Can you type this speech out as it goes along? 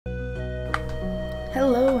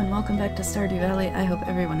Hello and welcome back to Stardew Valley. I hope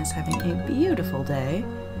everyone is having a beautiful day.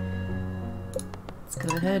 Let's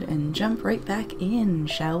go ahead and jump right back in,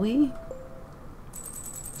 shall we?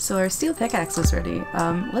 So our steel pickaxe is ready.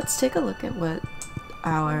 Let's take a look at what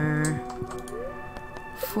our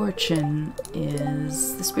fortune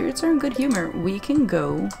is. The spirits are in good humor. We can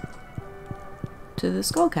go to the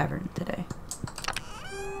Skull Cavern today.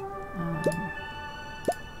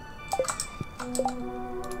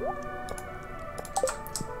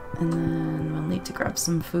 And then we'll need to grab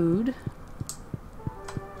some food.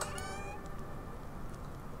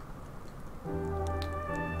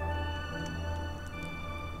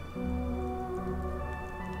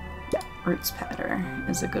 Roots Patter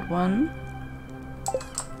is a good one.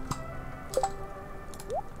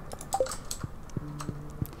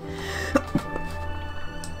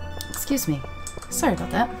 Excuse me. Sorry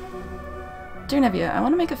about that. Dear Nevia, I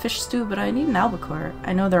want to make a fish stew, but I need an albacore.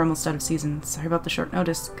 I know they're almost out of season. Sorry about the short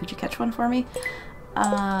notice. Could you catch one for me?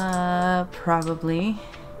 Probably.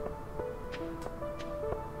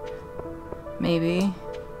 Maybe.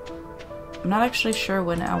 I'm not actually sure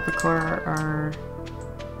when albacore are...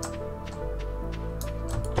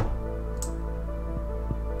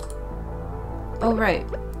 Oh, right.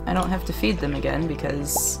 I don't have to feed them again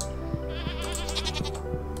because...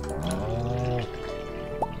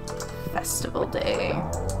 Festival day.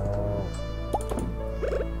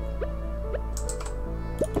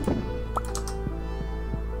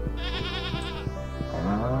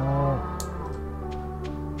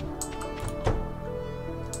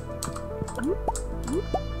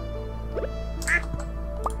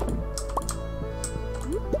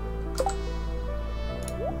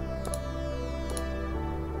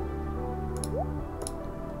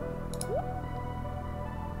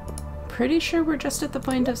 Pretty sure we're just at the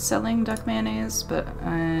point of selling duck mayonnaise, but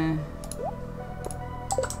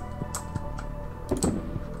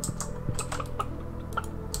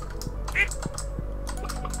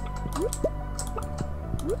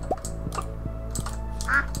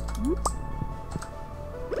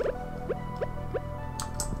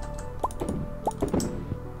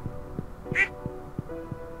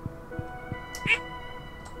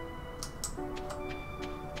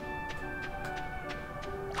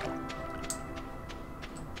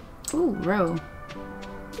ooh, row.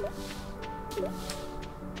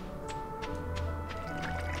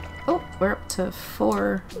 Oh, we're up to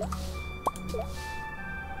 4.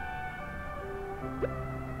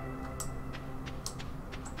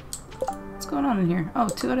 What's going on in here? Oh,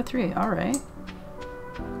 2 out of 3. Alright.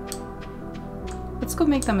 Let's go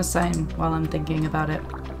make them a sign while I'm thinking about it.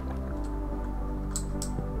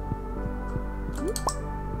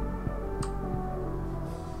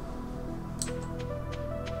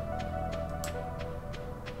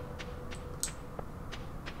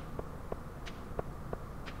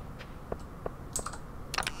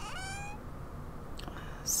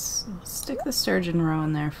 Stick the sturgeon row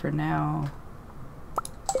in there for now.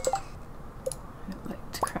 I'd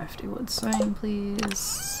like to craft a wood sign,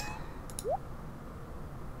 please.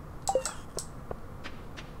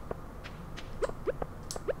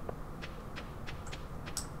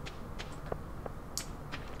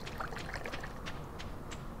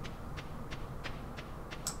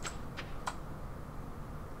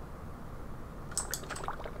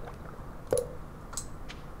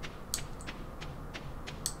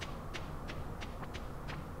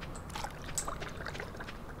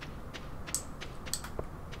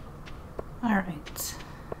 Alright,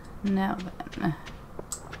 now then.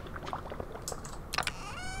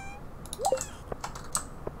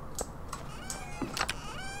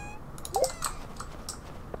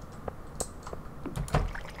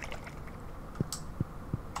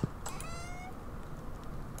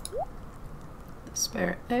 The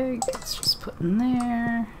spare egg, let's just put in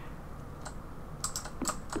there.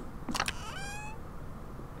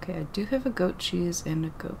 Okay, I do have a goat cheese and a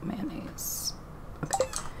goat mayonnaise. Okay.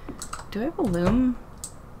 Do I have a loom?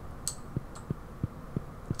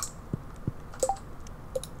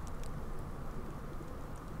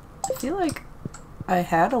 I feel like I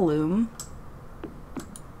had a loom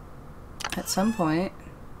at some point.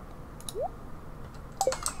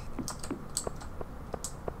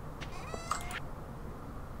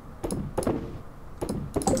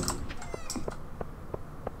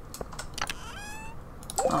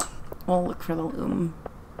 Oh, we'll look for the loom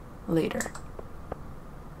later.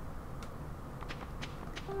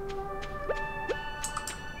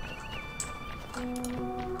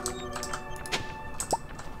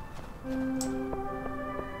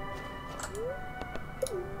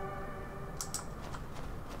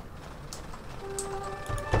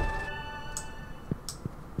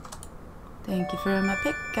 Thank you for my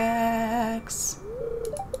pickaxe.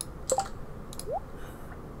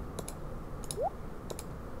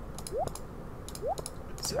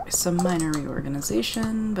 Sorry, some minor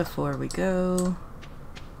reorganization before we go.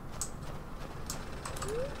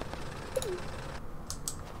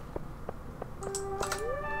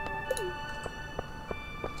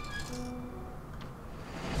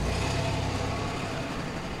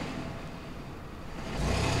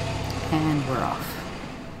 And we're off.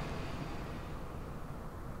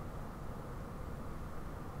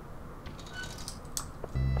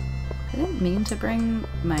 I didn't mean to bring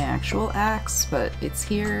my actual axe, but it's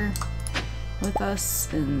here with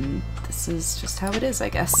us, and this is just how it is, I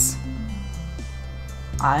guess.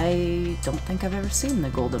 I don't think I've ever seen the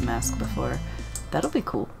golden mask before. That'll be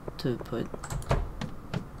cool to put.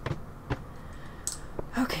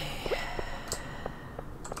 Okay.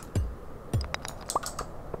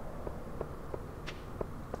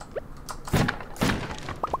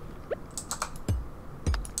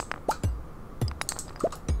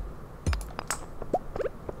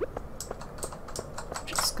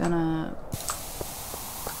 Gonna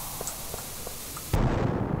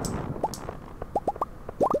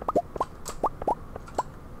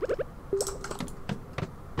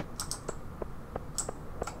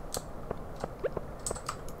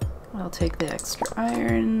I'll take the extra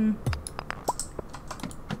iron.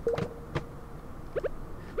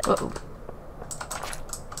 Uh-oh.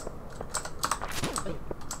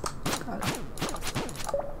 God.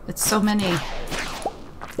 It's so many.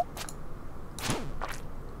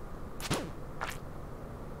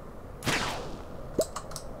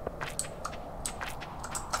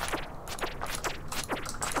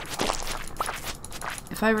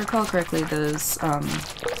 If I recall correctly, those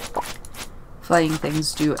flying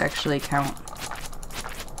things do actually count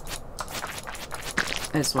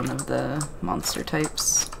as one of the monster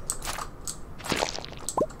types.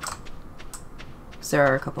 Because there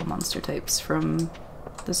are a couple monster types from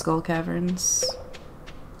the Skull Caverns.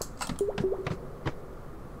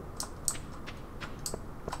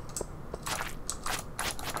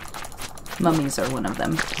 Mummies are one of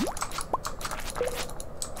them.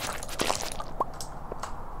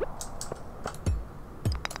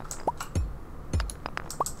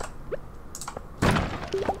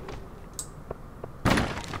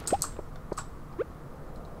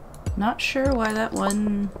 Not sure why that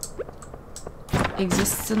one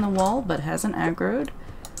exists in the wall but hasn't aggroed.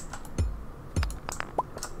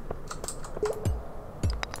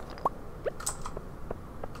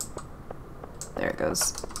 There it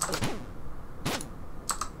goes.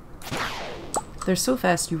 They're so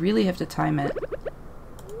fast, you really have to time it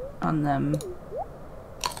on them.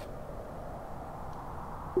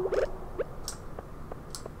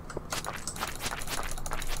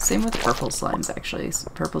 Same with purple slimes, actually.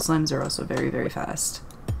 Purple slimes are also very, very fast.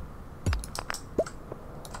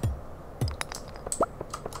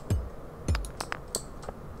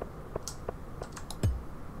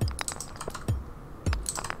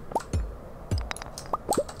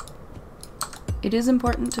 It is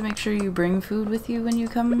important to make sure you bring food with you when you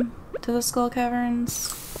come to the Skull Caverns,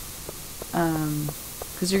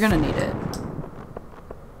 because you're gonna need it.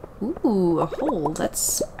 Ooh, a hole.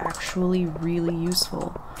 That's actually really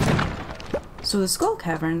useful. So the Skull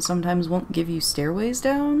Cavern sometimes won't give you stairways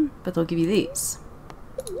down, but they'll give you these.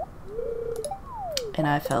 And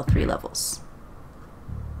I fell 3 levels.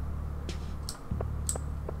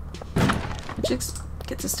 Which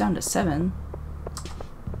gets us down to 7.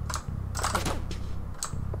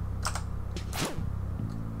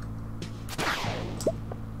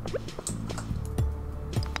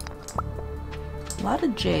 A lot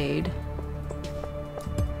of jade.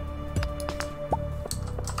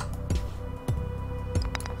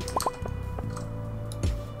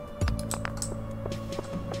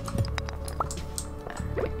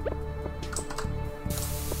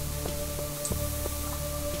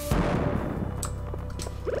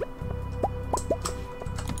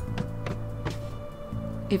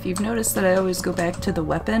 If you've noticed that I always go back to the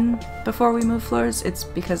weapon before we move floors, it's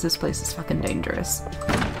because this place is fucking dangerous.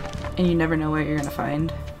 And you never know what you're gonna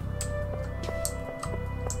find.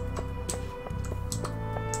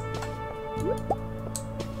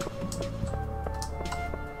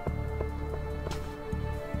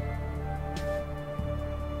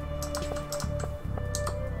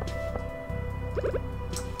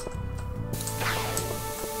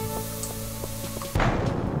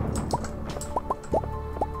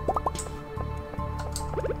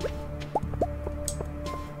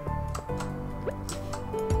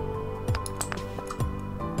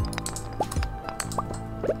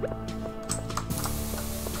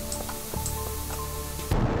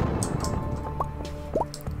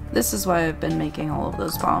 This is why I've been making all of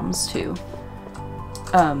those bombs, too.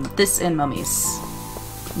 This and mummies.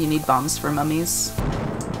 You need bombs for mummies.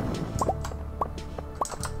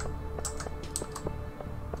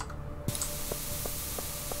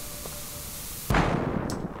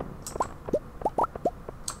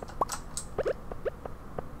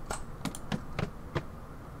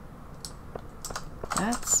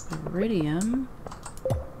 That's iridium.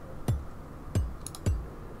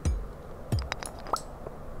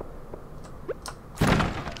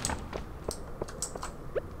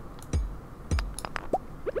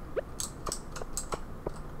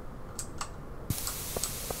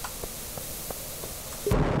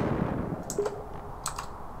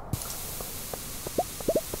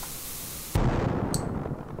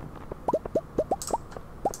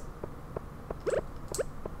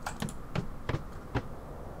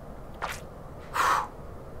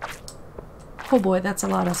 Oh boy, that's a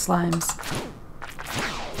lot of slimes.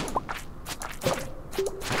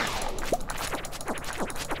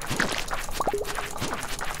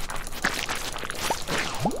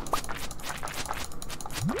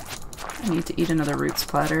 I need to eat another roots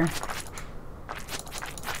platter.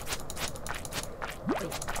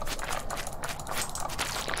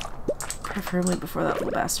 Preferably before that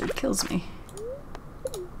little bastard kills me.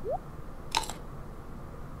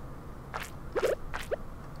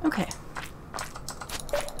 Okay.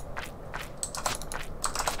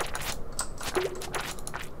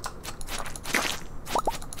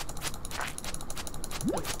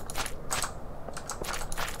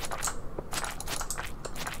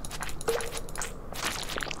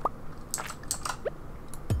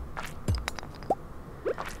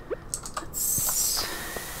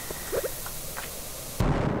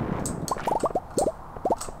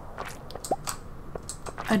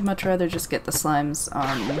 I'd much rather just get the slimes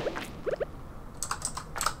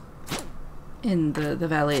in the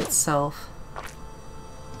valley itself,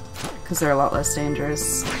 because they're a lot less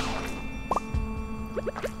dangerous.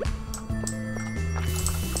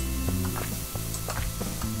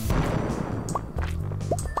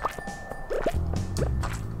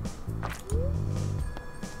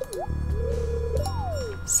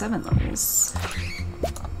 Seven levels.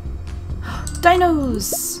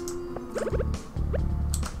 Dinos!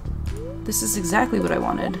 This is exactly what I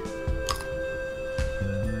wanted.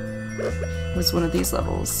 Was one of these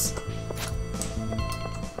levels.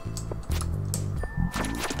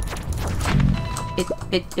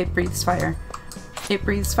 It breathes fire. It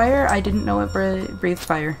breathes fire? I didn't know it breathed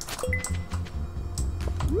fire.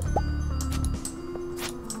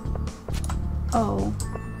 Oh,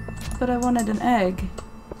 but I wanted an egg.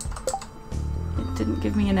 It didn't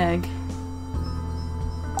give me an egg.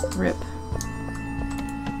 Rip.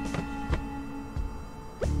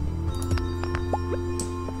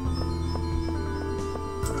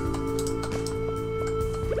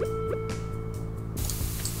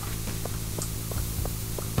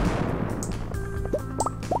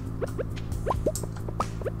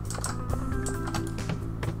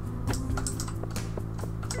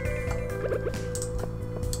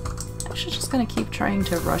 Gonna keep trying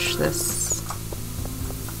to rush this.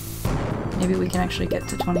 Maybe we can actually get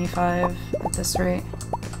to 25 at this rate.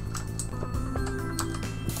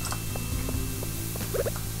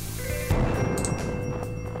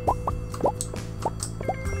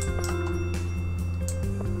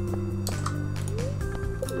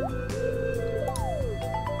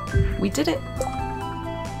 We did it!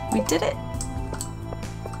 We did it!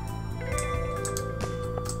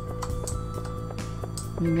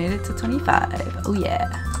 We made it to 25. Oh yeah.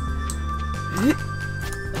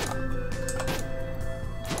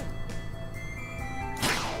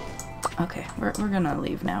 Okay, we're gonna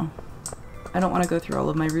leave now. I don't want to go through all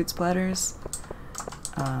of my roots platters.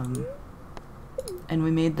 And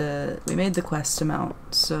we made the quest amount,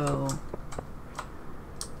 so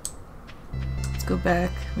let's go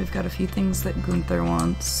back. We've got a few things that Gunther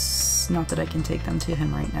wants. Not that I can take them to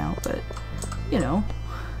him right now, but you know.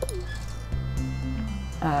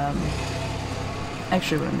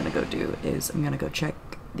 Actually what I'm gonna go do is I'm gonna go check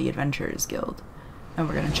the Adventurers Guild, and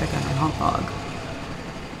we're gonna check out our haunt log.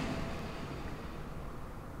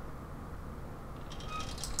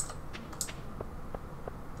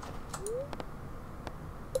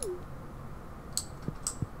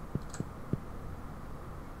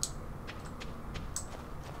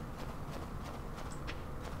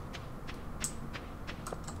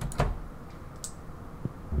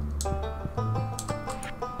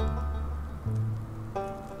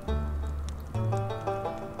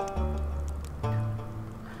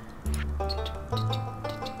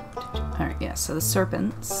 yeah, so the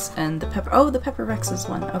serpents and the pepper. Oh, the pepper rex is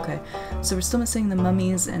one. Okay, so we're still missing the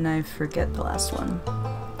mummies, and I forget the last one.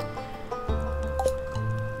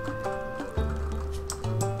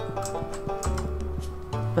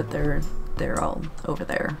 But they're all over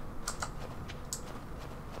there.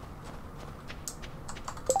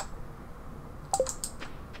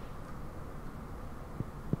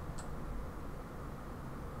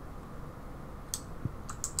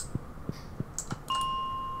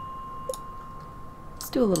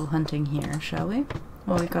 Do a little hunting here, shall we?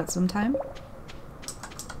 While we've got some time.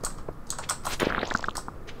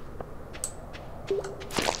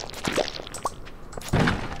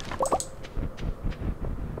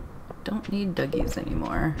 Don't need Dougies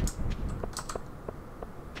anymore.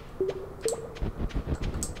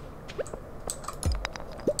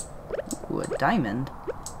 Ooh, a diamond.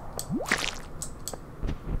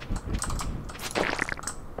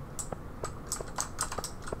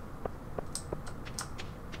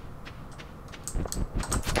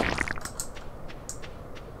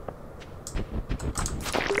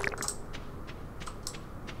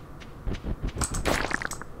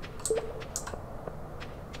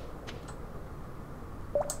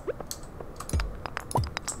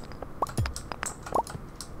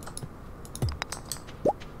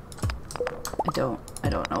 I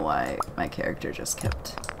don't know why my character just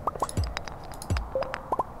kept...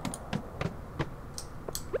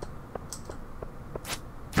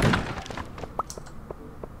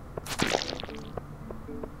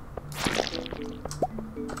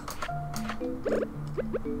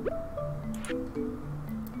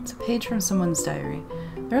 It's a page from someone's diary.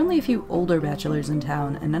 There are only a few older bachelors in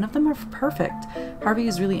town, and none of them are perfect. Harvey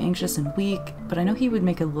is really anxious and weak, but I know he would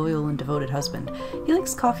make a loyal and devoted husband. He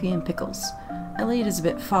likes coffee and pickles. Elliot is a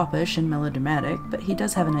bit foppish and melodramatic, but he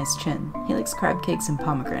does have a nice chin. He likes crab cakes and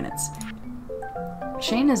pomegranates.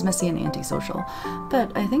 Shane is messy and antisocial,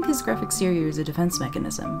 but I think his gruff exterior is a defense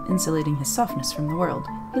mechanism, insulating his softness from the world.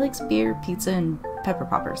 He likes beer, pizza, and pepper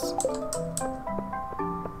poppers.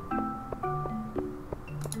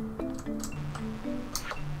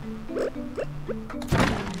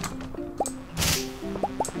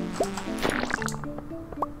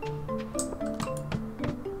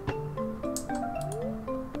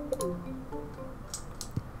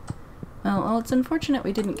 Well, it's unfortunate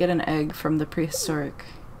we didn't get an egg from the prehistoric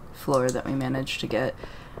floor that we managed to get.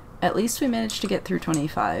 At least we managed to get through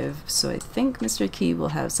 25, so I think Mr. Key will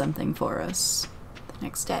have something for us the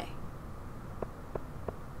next day.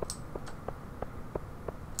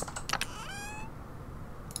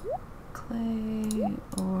 Clay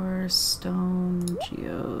or stone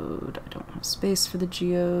geode. I don't have space for the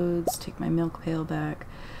geodes. Take my milk pail back.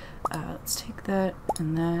 Let's take that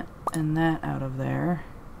and that and that out of there.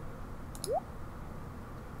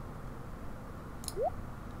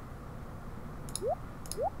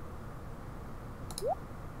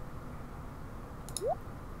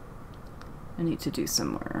 I need to do some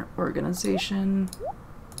more organization.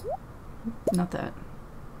 Not that.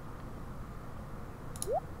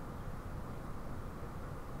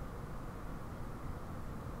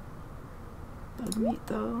 Bug meat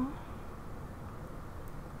though.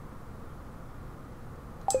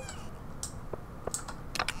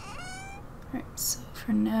 Alright, so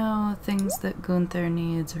for now, things that Gunther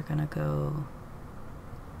needs are gonna go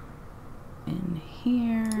in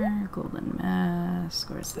here. Golden mask.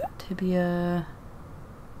 Where's that tibia?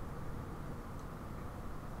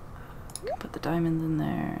 Can put the diamond in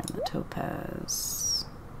there and the topaz.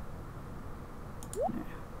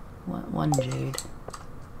 One jade.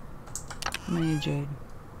 How many jade?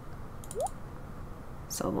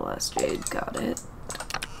 Sell the last jade. Got it.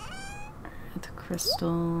 The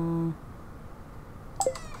crystal.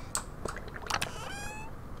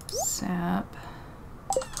 Sap.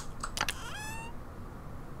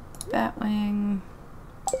 Batwing.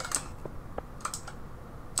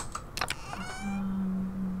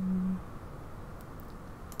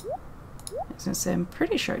 I was gonna say, I'm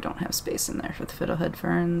pretty sure I don't have space in there for the fiddlehead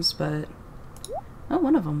ferns, but... Oh,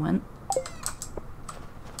 one of them went.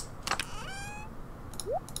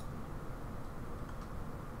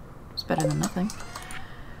 It's better than nothing.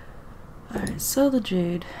 Alright, sell the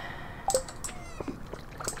jade.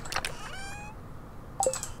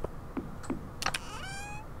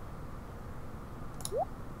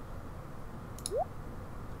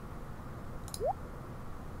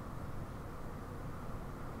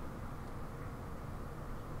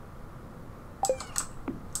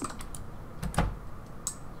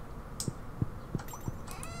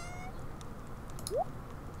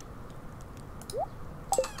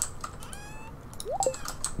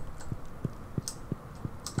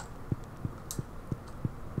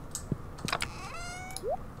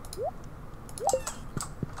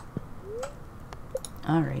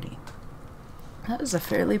 Alrighty. That was a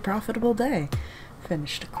fairly profitable day.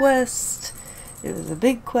 Finished a quest. It was a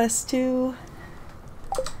big quest too.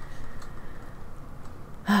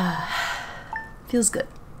 Feels good.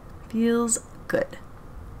 Feels good.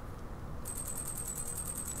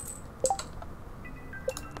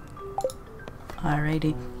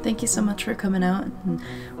 Alrighty, thank you so much for coming out and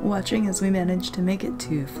watching as we managed to make it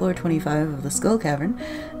to floor 25 of the Skull Cavern.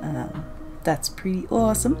 That's pretty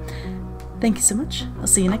awesome. Thank you so much. I'll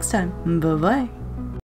see you next time. Bye-bye.